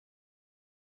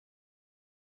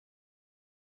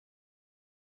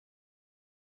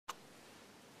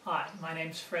Hi, my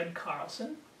name's Fred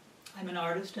Carlson. I'm an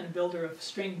artist and builder of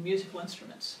stringed musical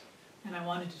instruments, and I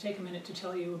wanted to take a minute to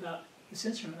tell you about this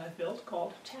instrument I've built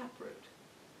called Taproot.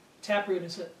 Taproot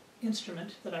is an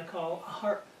instrument that I call a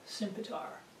harp-Sympitar.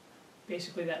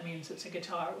 Basically that means it's a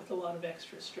guitar with a lot of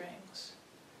extra strings.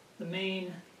 The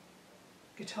main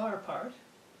guitar part,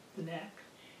 the neck,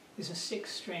 is a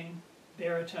 6-string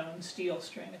baritone steel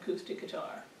string acoustic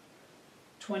guitar.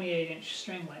 28-inch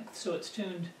string length, so it's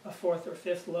tuned a 4th or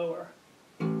 5th lower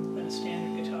than a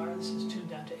standard guitar. This is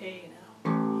tuned down to A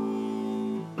now.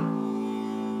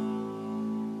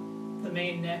 The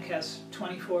main neck has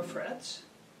 24 frets,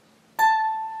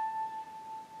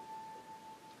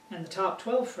 and the top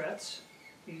 12 frets,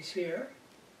 these here,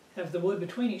 have the wood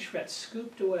between each fret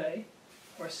scooped away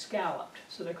or scalloped,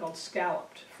 so they're called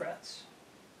scalloped frets.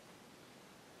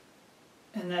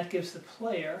 And that gives the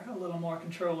player a little more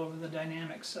control over the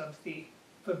dynamics of the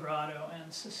vibrato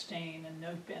and sustain and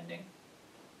note bending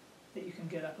that you can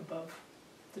get up above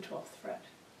the 12th fret.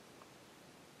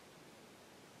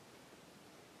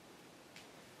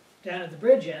 Down at the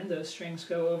bridge end, those strings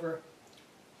go over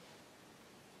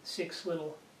 6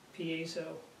 little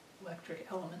piezo-electric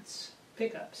elements,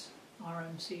 pickups,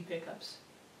 RMC pickups.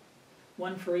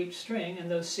 1 for each string,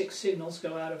 and those 6 signals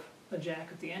go out of a jack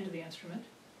at the end of the instrument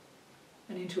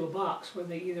and into a box where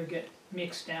they either get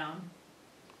mixed down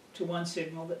to one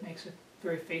signal that makes a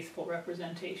very faithful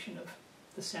representation of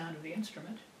the sound of the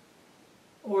instrument,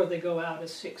 or they go out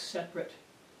as 6 separate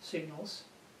signals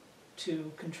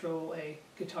to control a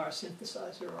guitar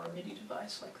synthesizer or a MIDI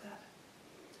device like that.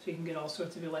 So you can get all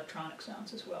sorts of electronic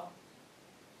sounds as well.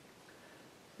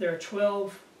 There are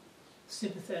 12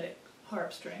 sympathetic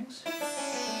harp strings,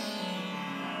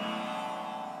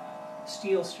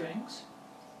 steel strings.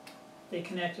 They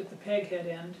connect at the peg head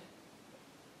end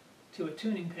to a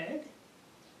tuning peg.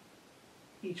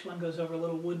 Each one goes over a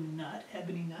little wooden nut,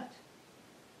 ebony nut,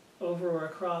 over or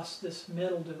across this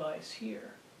metal device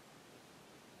here,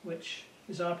 which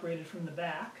is operated from the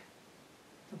back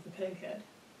of the peg head.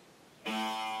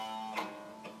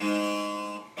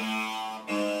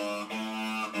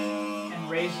 And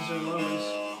raises or lowers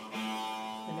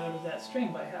the note of that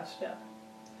string by half step.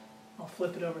 I'll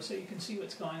flip it over so you can see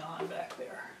what's going on back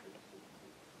there.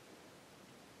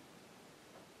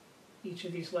 Each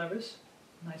of these levers,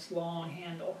 nice long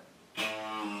handle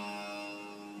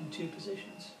in 2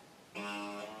 positions.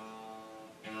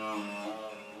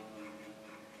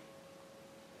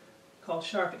 Called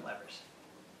sharping levers.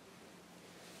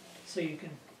 So you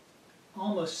can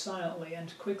almost silently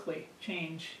and quickly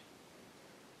change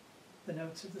the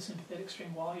notes of the sympathetic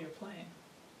string while you're playing.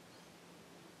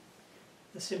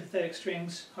 The sympathetic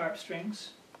strings, harp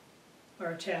strings,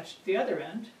 are attached at the other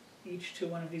end, each to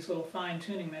one of these little fine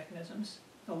tuning mechanisms.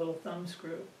 A little thumb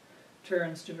screw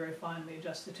turns to very finely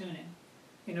adjust the tuning.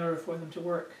 In order for them to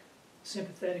work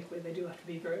sympathetically, they do have to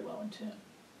be very well in tune.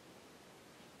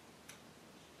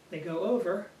 They go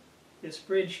over this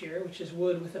bridge here, which is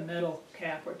wood with a metal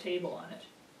cap or table on it.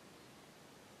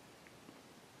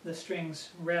 The strings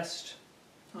rest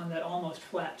on that almost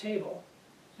flat table,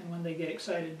 and when they get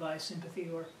excited by sympathy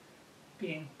or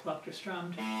being plucked or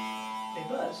strummed, they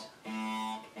buzz.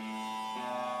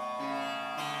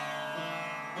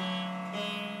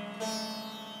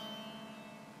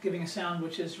 Giving a sound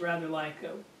which is rather like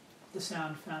the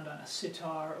sound found on a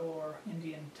sitar or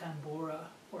Indian tambura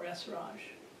or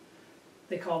esraj.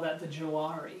 They call that the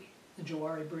jawari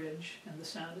bridge, and the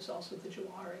sound is also the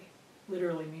jawari.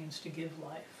 Literally means to give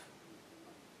life.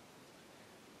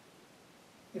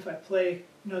 If I play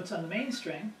notes on the main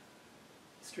strings,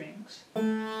 you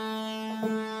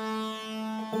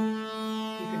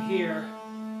can hear,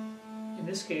 in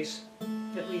this case,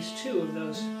 at least 2 of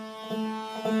those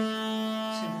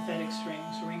sympathetic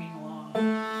strings ringing along.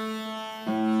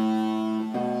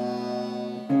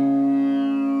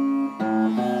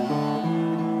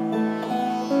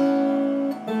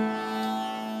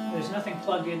 There's nothing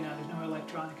plugged in now, there's no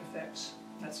electronic effects.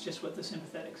 That's just what the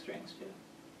sympathetic strings do.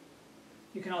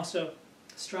 You can also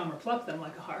strum or pluck them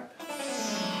like a harp.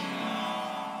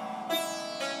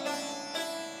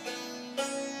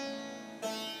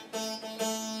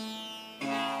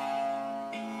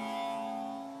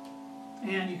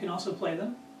 And you can also play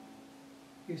them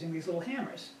using these little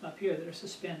hammers up here that are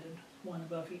suspended, one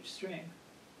above each string.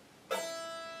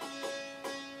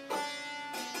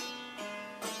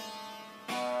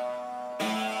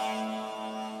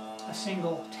 A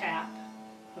single tap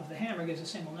of the hammer gives a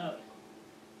single note.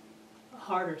 A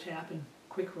harder tap and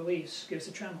quick release gives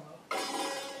a tremolo.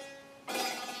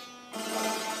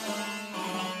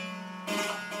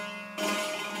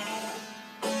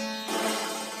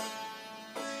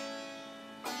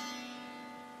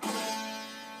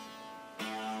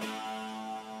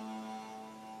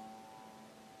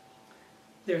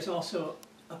 There's also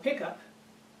a pickup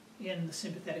in the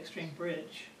sympathetic string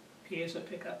bridge, piezo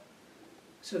pickup,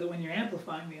 so that when you're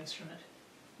amplifying the instrument,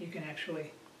 you can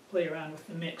actually play around with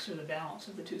the mix or the balance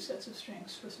of the two sets of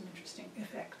strings for some interesting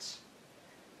effects.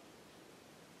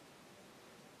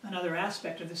 Another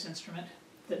aspect of this instrument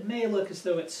that may look as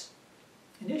though it's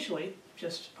initially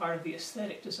just part of the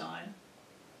aesthetic design,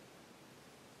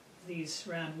 these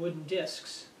round wooden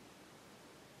discs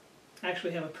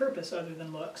actually have a purpose other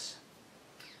than looks.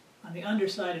 On the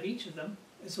underside of each of them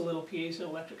is a little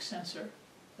piezoelectric sensor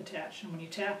attached, and when you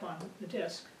tap on the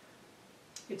disc,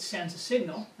 it sends a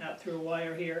signal out through a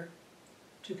wire here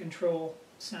to control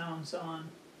sounds on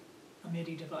a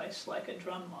MIDI device like a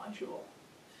drum module.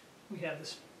 We have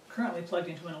this currently plugged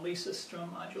into an Alesis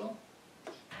drum module.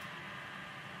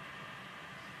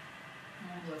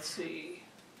 And let's see.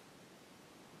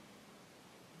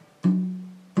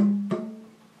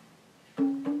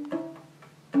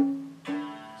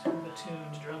 Sort of a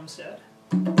tuned drum set.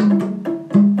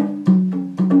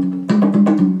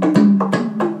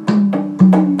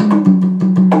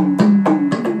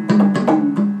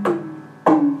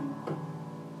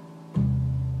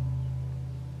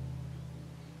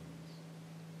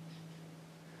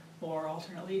 Or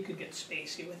alternately, you could get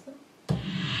spacey with them.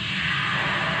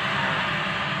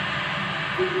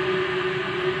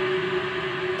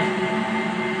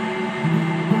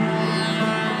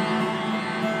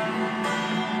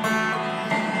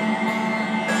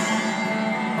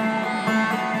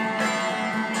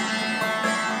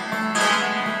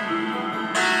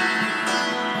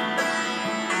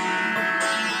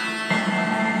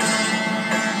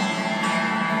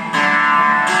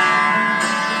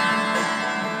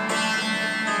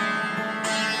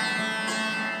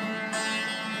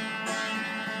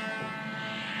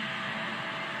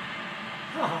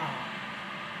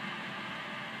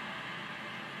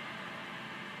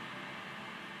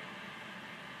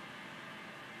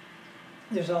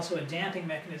 There's also a damping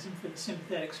mechanism for the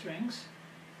sympathetic strings.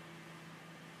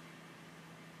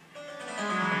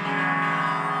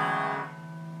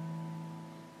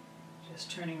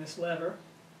 Just turning this lever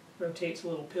rotates a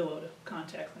little pillow to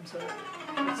contact them so it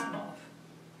gets them off.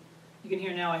 You can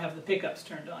hear now I have the pickups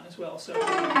turned on as well, so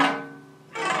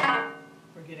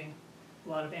we're getting a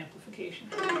lot of amplification.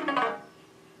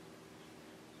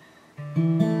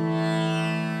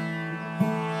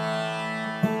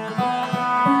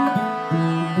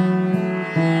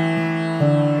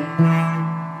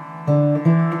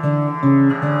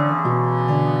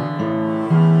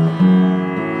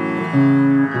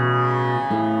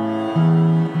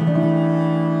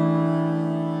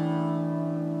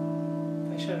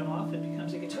 If I shut them off, it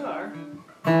becomes a guitar.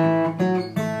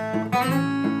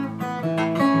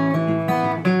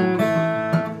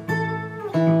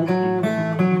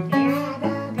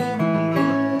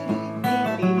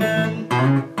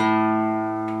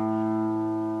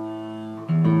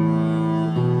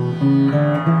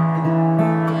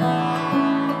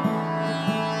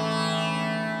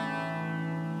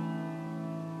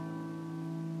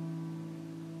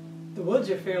 The woods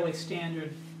are fairly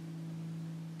standard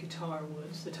guitar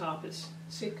woods. The top is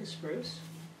Sitka spruce,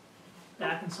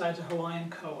 back and sides are Hawaiian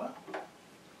koa.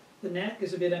 The neck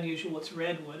is a bit unusual, it's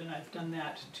redwood, and I've done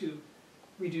that to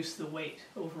reduce the weight,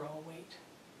 overall weight.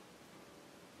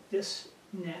 This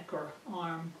neck or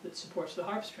arm that supports the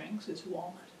harp strings is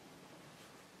walnut.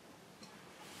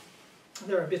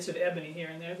 There are bits of ebony here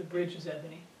and there. The bridge is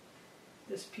ebony.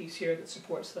 This piece here that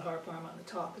supports the harp arm on the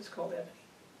top is called ebony.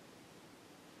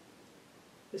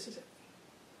 This is it.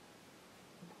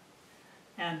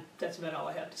 And that's about all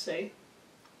I have to say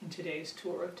in today's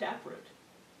tour of Taproot.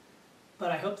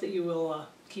 But I hope that you will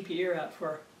keep your ear out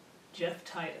for Jeff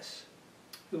Titus,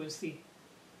 who is the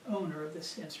owner of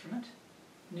this instrument,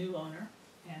 new owner.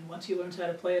 And once he learns how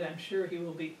to play it, I'm sure he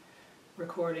will be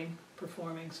recording,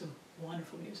 performing some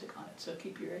wonderful music on it. So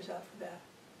keep your ears out for that.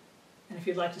 And if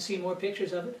you'd like to see more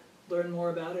pictures of it, learn more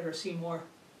about it, or see more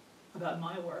about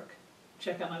my work,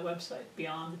 check out my website,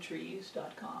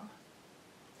 beyondthetrees.com.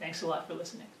 Thanks a lot for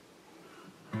listening.